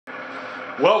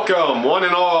Welcome, one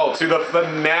and all, to the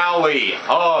finale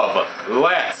of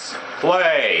Let's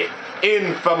Play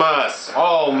InFamous.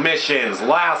 All missions.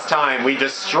 Last time we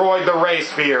destroyed the ray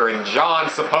sphere and John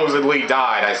supposedly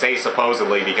died. I say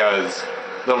supposedly because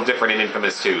a little different in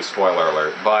InFamous 2, spoiler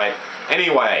alert. But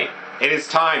anyway, it is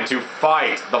time to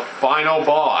fight the final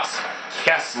boss,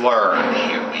 Kessler.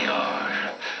 Here we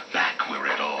are, back where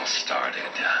it all started.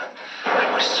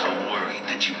 I was so worried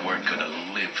that you weren't going to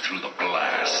live through the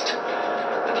blast.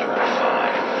 But you were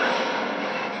fine.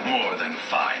 More than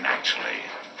fine, actually.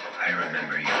 I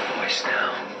remember your voice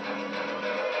now.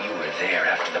 You were there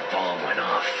after the bomb went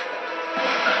off.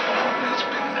 I've always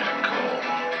been there, Cole.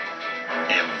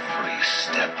 Every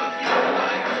step of your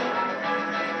life.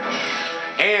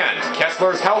 And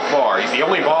Kessler's health bar. He's the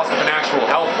only boss with an actual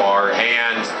health bar,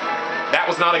 and that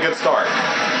was not a good start.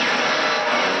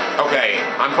 Okay,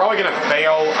 I'm probably going to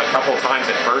fail a couple times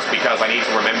at first because I need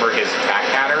to remember his attack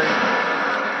pattern.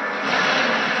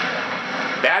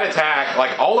 That attack,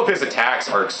 like, all of his attacks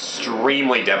are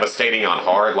extremely devastating on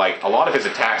hard. Like, a lot of his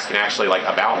attacks can actually, like,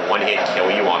 about one hit kill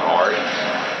you on hard.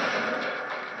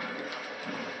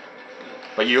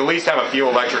 But you at least have a few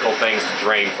electrical things to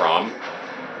drain from.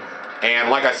 And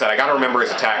like I said, I gotta remember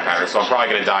his attack pattern, so I'm probably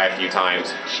gonna die a few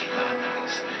times. She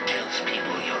always tells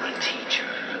people you're a teacher.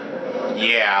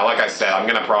 Yeah, like I said, I'm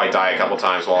gonna probably die a couple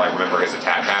times while I remember his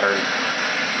attack pattern.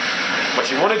 What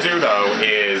you wanna do, though,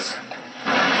 is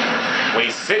when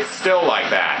he sits still like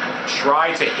that,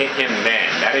 try to hit him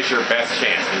then. That is your best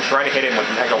chance. And try to hit him with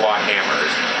megawatt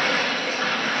hammers.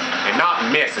 And not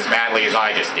miss as badly as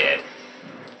I just did.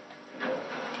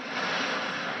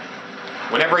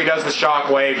 Whenever he does the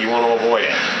shockwave, you want to avoid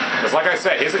it. Because like I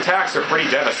said, his attacks are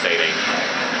pretty devastating.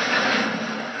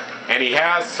 And he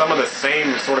has some of the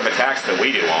same sort of attacks that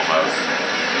we do, almost.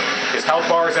 His health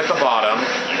bar is at the bottom.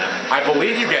 I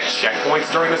believe you get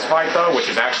checkpoints during this fight, though, which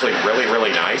is actually really,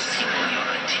 really nice.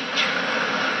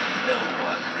 No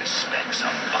one respects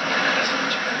a buck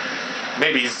messenger.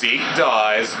 Maybe Zeke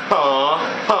does.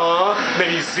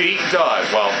 Maybe Zeke does.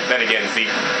 Well, then again,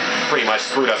 Zeke pretty much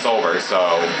screwed us over,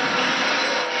 so...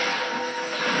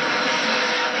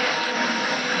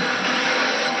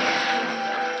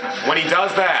 When he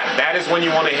does that, that is when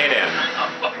you want to hit him.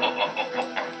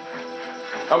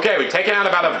 Okay, we've taken out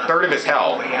about a third of his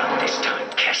health. Way out this time,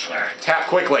 Kessler. Tap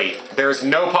quickly. There's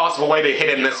no possible way to hit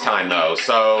him this time, though,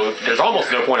 so there's almost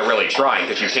no point of really trying,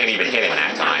 because you can't even hit him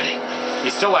that time.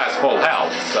 He still has full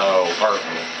health, so, or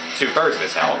 2/3 of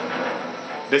his health.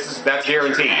 That's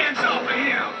guaranteed. Hands off of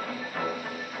him!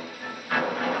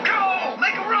 Go!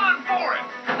 Make a run for it!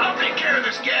 I'll take care of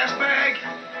this gas bag.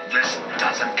 This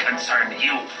doesn't concern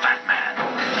you, fat man.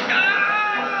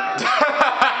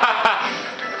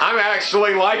 I'm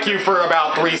actually like you for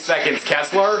about 3 seconds,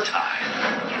 Kessler.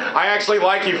 I actually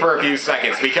like you for a few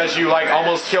seconds because you, like,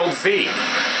 almost killed Zeke.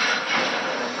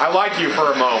 I like you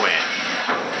for a moment.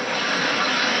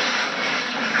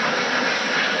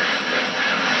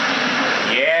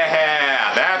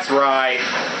 Yeah, that's right.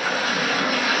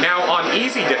 Now, on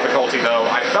easy difficulty, though,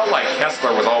 I felt like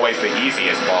Kessler was always the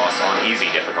easiest boss on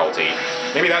easy difficulty.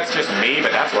 Maybe that's just me,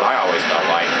 but that's what I always felt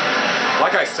like.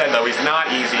 Like I said, though, he's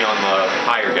not easy on the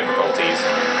higher difficulties,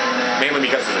 mainly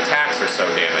because his attacks are so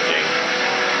damaging.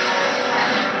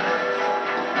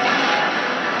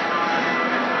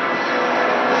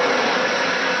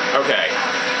 Okay.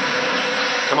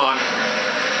 Come on.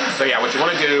 So yeah, what you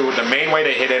want to do, the main way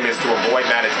to hit him is to avoid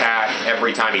that attack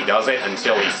every time he does it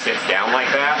until he sits down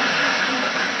like that.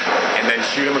 And then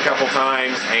shoot him a couple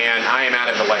times, and I am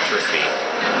out of electricity.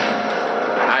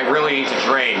 I really need to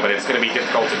drain, but it's going to be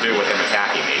difficult to do with him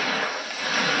attacking me.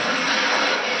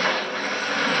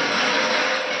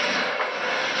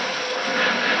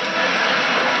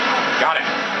 Got it.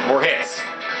 More hits.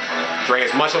 Drain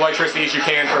as much electricity as you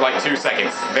can for like 2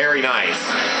 seconds. Very nice.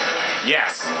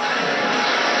 Yes.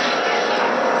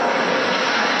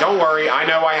 Don't worry, I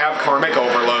know I have karmic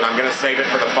overload. I'm going to save it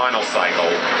for the final cycle.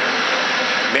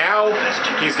 Now,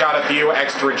 he's got a few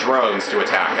extra drones to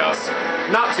attack us.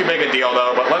 Not too big a deal,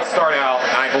 though, but let's start out.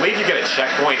 And I believe you get a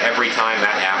checkpoint every time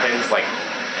that happens, like,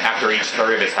 after each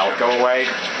third of his health go away.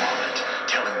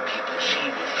 Telling people she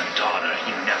was the daughter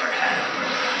he never had.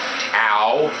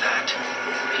 Ow. That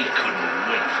he couldn't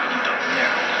wait for you to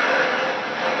marry her.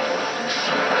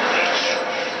 Son of a bitch.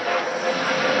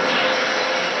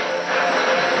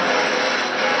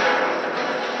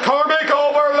 Karmic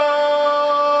overload!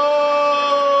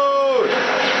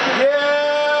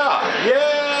 Yeah!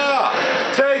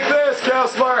 Yeah! Take this,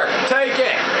 Kessler! Take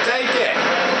it! Take it!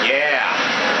 Yeah!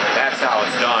 That's how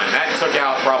it's done. That took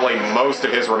out probably most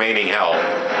of his remaining health.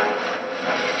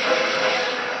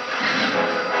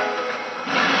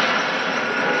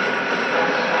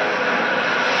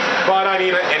 I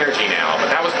need energy now,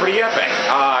 but that was pretty epic.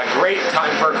 Great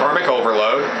time for a Karmic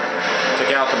Overload.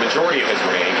 Took out the majority of his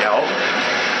remaining health.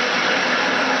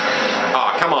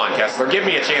 Aw, come on, Kessler. Give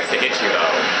me a chance to hit you,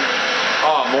 though.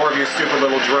 Oh, more of your stupid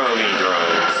little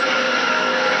drones.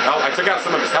 Well, I took out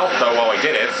some of his health, though, while I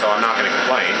did it, so I'm not going to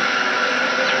complain.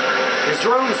 His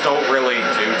drones don't really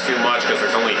do too much because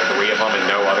there's only 3 of them and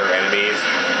no other enemies.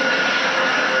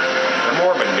 They're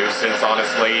more of a nuisance,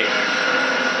 honestly.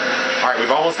 Alright,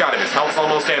 we've almost got him. His health's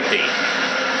almost empty.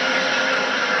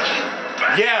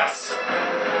 Yes!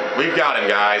 We've got him,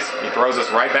 guys. He throws us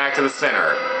right back to the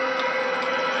center.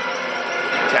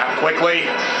 Tap quickly.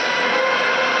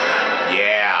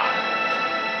 Yeah.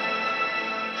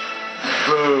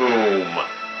 Boom.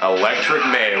 Electric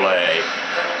melee.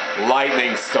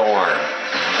 Lightning storm.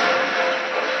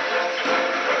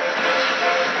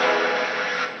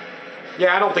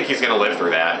 Yeah, I don't think he's going to live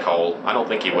through that, Cole. I don't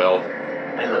think he will.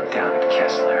 I looked down at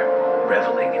Kessler,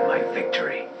 reveling in my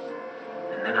victory.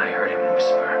 And then I heard him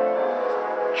whisper,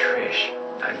 "Trish,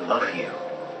 I love you.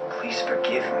 Please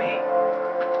forgive me."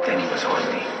 Then he was on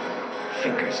me,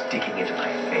 fingers digging into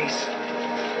my face.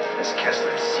 As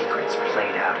Kessler's secrets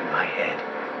played out in my head,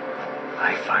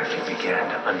 I finally began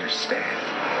to understand.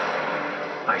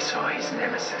 I saw his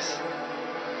nemesis,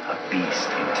 a beast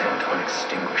intent on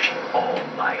extinguishing all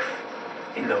life.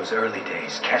 In those early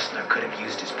days, Kessler could have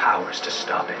used his powers to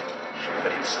stop it,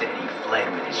 but instead he fled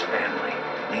with his family,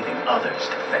 leaving others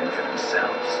to fend for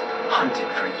themselves. Hunted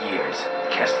for years,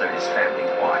 Kessler and his family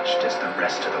watched as the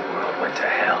rest of the world went to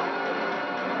hell.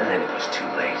 And then it was too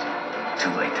late.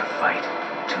 Too late to fight.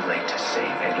 Too late to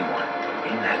save anyone.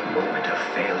 In that moment of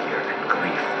failure and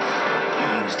grief, he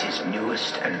used his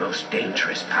newest and most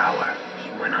dangerous power. He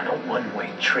went on a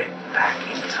one-way trip back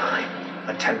in time,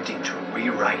 attempting to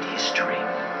rewrite history.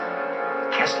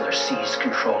 Kessler seized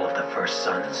control of the First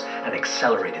Sons and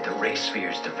accelerated the Ray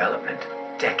Sphere's development.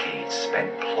 Decades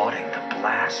spent plotting the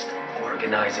blast,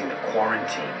 organizing the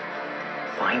quarantine,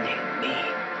 finding me.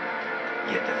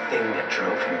 Yet the thing that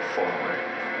drove him forward,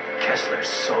 Kessler's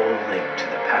sole link to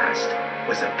the past,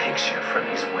 was a picture from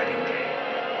his wedding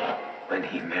day, when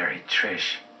he married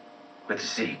Trish, with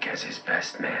Zeke as his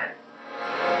best man.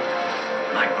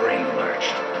 My brain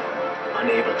lurched,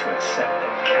 unable to accept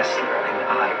that Kessler and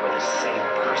I were the same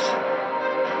person.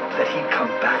 That he'd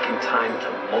come back in time to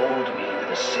mold me into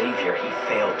the savior he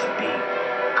failed to be,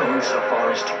 going so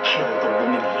far as to kill the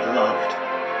woman he loved,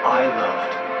 I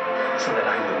loved, so that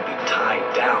I wouldn't be tied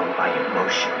down by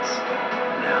emotions.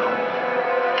 No,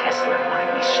 Kessler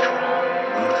wanted me strong,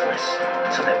 ruthless,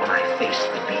 so that when I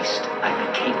faced the beast, I'd be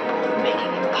capable of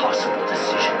making impossible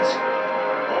decisions,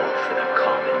 all for the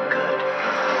common good.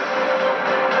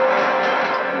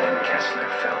 And then Kessler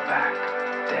fell back,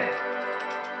 dead.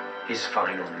 His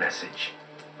final message,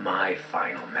 my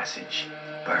final message,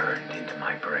 burned into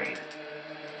my brain.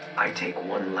 I take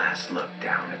one last look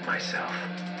down at myself,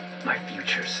 my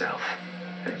future self,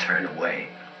 and turn away,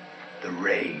 the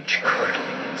rage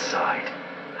curdling inside.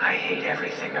 I hate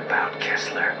everything about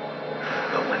Kessler,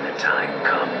 but when the time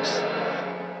comes,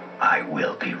 I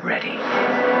will be ready.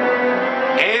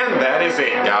 And that is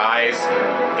it, guys.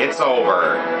 It's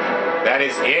over. That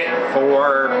is it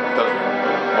for the...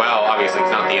 Well, obviously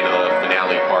it's not the end of the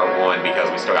finale part 1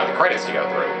 because we still got the credits to go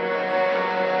through.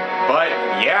 But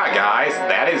yeah, guys,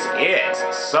 that is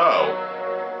it. So...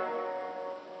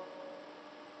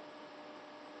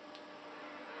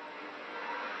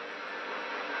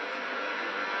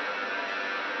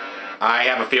 I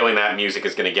have a feeling that music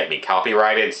is going to get me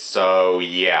copyrighted, so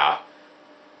yeah.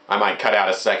 I might cut out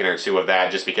a second or two of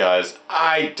that just because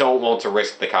I don't want to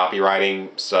risk the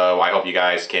copywriting, so I hope you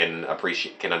guys can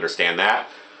understand that.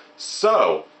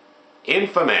 So,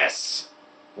 InFamous.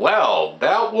 Well,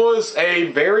 that was a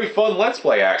very fun Let's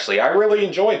Play, actually. I really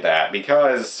enjoyed that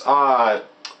because,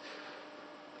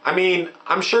 I mean,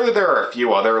 I'm sure that there are a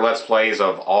few other Let's Plays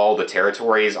of all the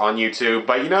territories on YouTube,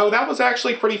 but you know, that was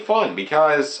actually pretty fun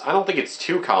because I don't think it's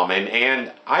too common,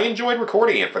 and I enjoyed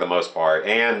recording it for the most part,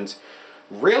 and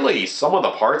really, some of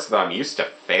the parts that I'm used to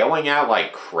failing at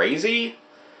like crazy,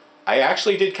 I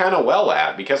actually did kind of well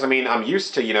at, because I mean, I'm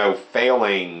used to, you know,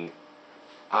 failing,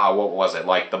 what was it,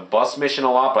 like the bus mission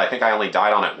a lot, but I think I only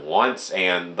died on it once,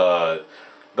 and the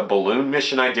balloon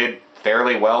mission I did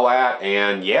fairly well at,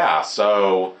 and yeah,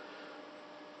 so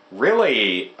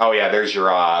really, oh yeah, there's your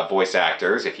voice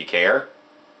actors if you care.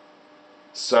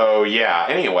 So yeah,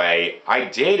 anyway, I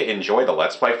did enjoy the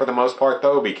Let's Play for the most part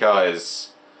though, because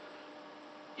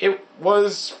it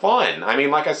was fun. I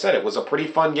mean, like I said, it was a pretty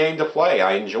fun game to play.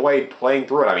 I enjoyed playing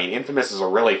through it. I mean, InFamous is a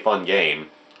really fun game.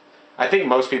 I think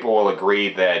most people will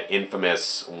agree that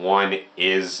Infamous 1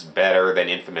 is better than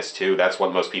Infamous 2. That's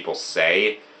what most people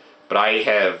say. But I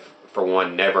have, for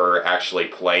one, never actually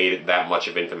played that much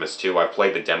of Infamous 2. I've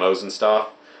played the demos and stuff.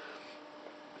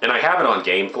 And I have it on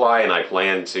GameFly, and I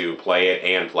plan to play it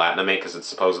and platinum it, because it's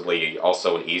supposedly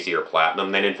also an easier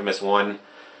platinum than Infamous 1.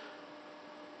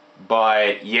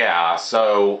 But, yeah,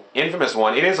 so Infamous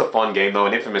 1, it is a fun game, though,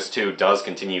 and Infamous 2 does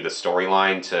continue the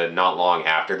storyline to not long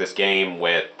after this game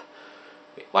with,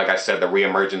 like I said, the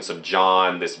reemergence of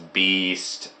John, this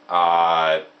beast,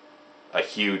 a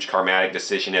huge karmatic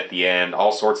decision at the end,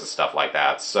 all sorts of stuff like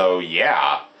that. So,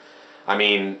 yeah. I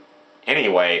mean,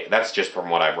 anyway, that's just from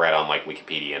what I've read on, like,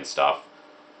 Wikipedia and stuff.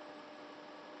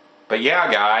 But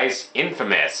yeah, guys,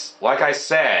 Infamous. Like I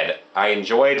said, I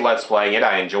enjoyed Let's Playing it.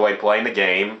 I enjoyed playing the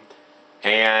game.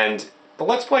 And the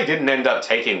Let's Play didn't end up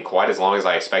taking quite as long as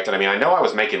I expected. I mean, I know I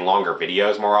was making longer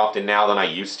videos more often now than I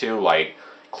used to, like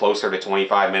closer to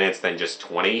 25 minutes than just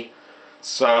 20.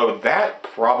 So that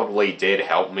probably did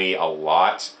help me a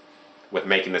lot with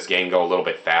making this game go a little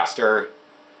bit faster.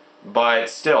 But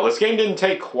still, this game didn't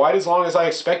take quite as long as I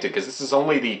expected, because this is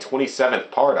only the 27th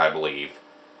part, I believe.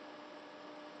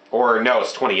 Or, no,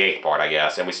 it's 28th part, I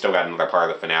guess, and we still got another part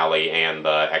of the finale and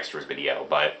the extras video,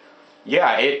 but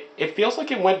yeah, it feels like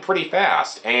it went pretty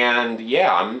fast, and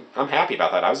yeah, I'm happy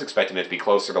about that. I was expecting it to be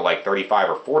closer to like 35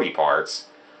 or 40 parts.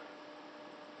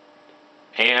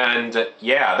 And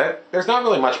yeah, there's not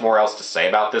really much more else to say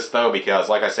about this, though, because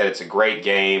like I said, it's a great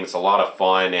game, it's a lot of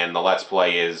fun, and the Let's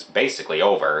Play is basically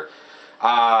over.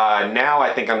 Now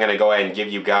I think I'm going to go ahead and give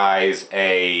you guys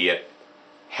a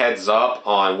heads up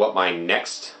on what my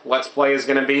next Let's Play is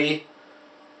going to be.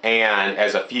 And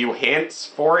as a few hints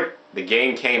for it, the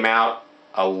game came out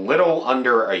a little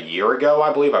under a year ago,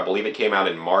 I believe. I believe it came out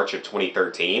in March of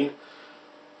 2013.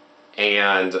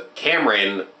 And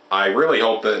Cameron, I really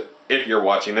hope that if you're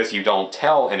watching this, you don't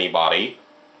tell anybody,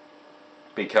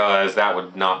 because that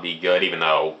would not be good, even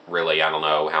though, really, I don't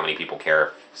know how many people care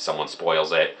if someone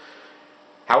spoils it.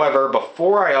 However,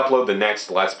 before I upload the next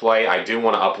Let's Play, I do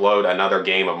want to upload another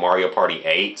game of Mario Party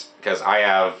 8, because I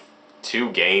have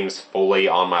 2 games fully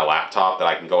on my laptop that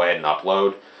I can go ahead and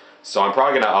upload. So I'm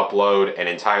probably going to upload an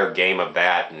entire game of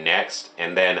that next,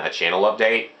 and then a channel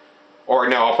update. Or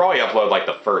no, I'll probably upload like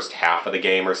the first half of the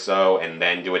game or so, and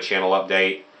then do a channel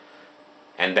update.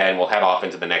 And then we'll head off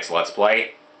into the next Let's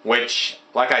Play. Which,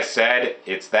 like I said,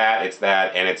 it's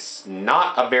that, and it's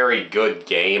not a very good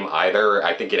game either.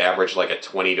 I think it averaged like a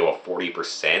 20 to a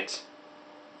 40%.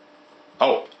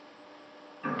 Oh.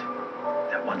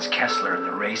 That once Kessler and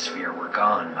the Ray Sphere were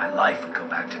gone, my life would go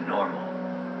back to normal.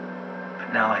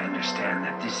 But now I understand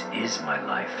that this is my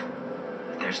life.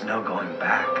 That there's no going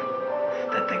back.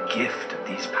 That the gift of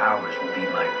these powers will be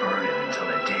my burden until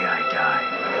the day I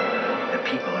die. The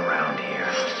people around here,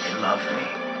 they love me.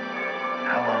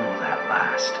 How long will that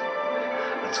last?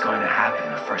 What's going to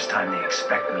happen the first time they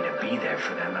expect me to be there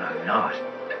for them and I'm not?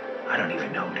 I don't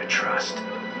even know who to trust.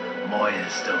 Moya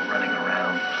is still running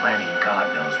around, planning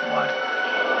God knows what.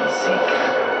 And Zeke,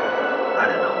 I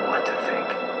don't know what to think.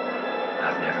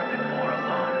 I've never been more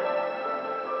alone.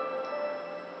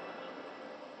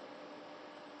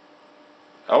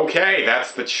 Okay,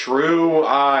 that's the true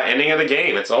ending of the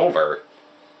game. It's over.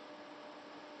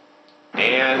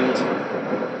 And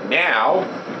now,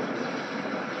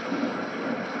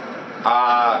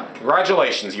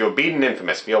 congratulations, you have beaten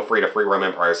Infamous. Feel free to free roam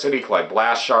Empire City, collect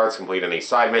blast shards, complete any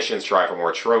side missions, try for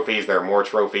more trophies. There are more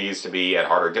trophies to be at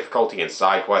harder difficulty, and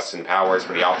side quests and powers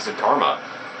for the opposite karma.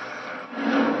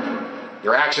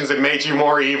 Your actions have made you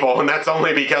more evil, and that's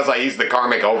only because I used the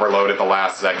karmic overload at the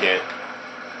last second.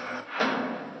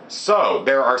 So,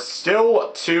 there are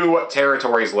still 2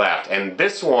 territories left, and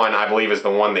this one, I believe, is the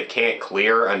one that can't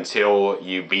clear until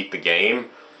you beat the game.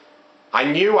 I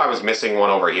knew I was missing one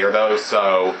over here, though,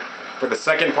 so for the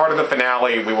second part of the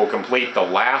finale, we will complete the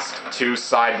last 2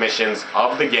 side missions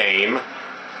of the game,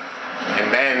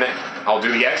 and then I'll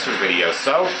do the extras video.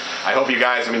 So, I hope you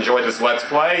guys have enjoyed this Let's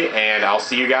Play, and I'll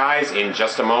see you guys in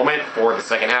just a moment for the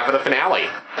second half of the finale.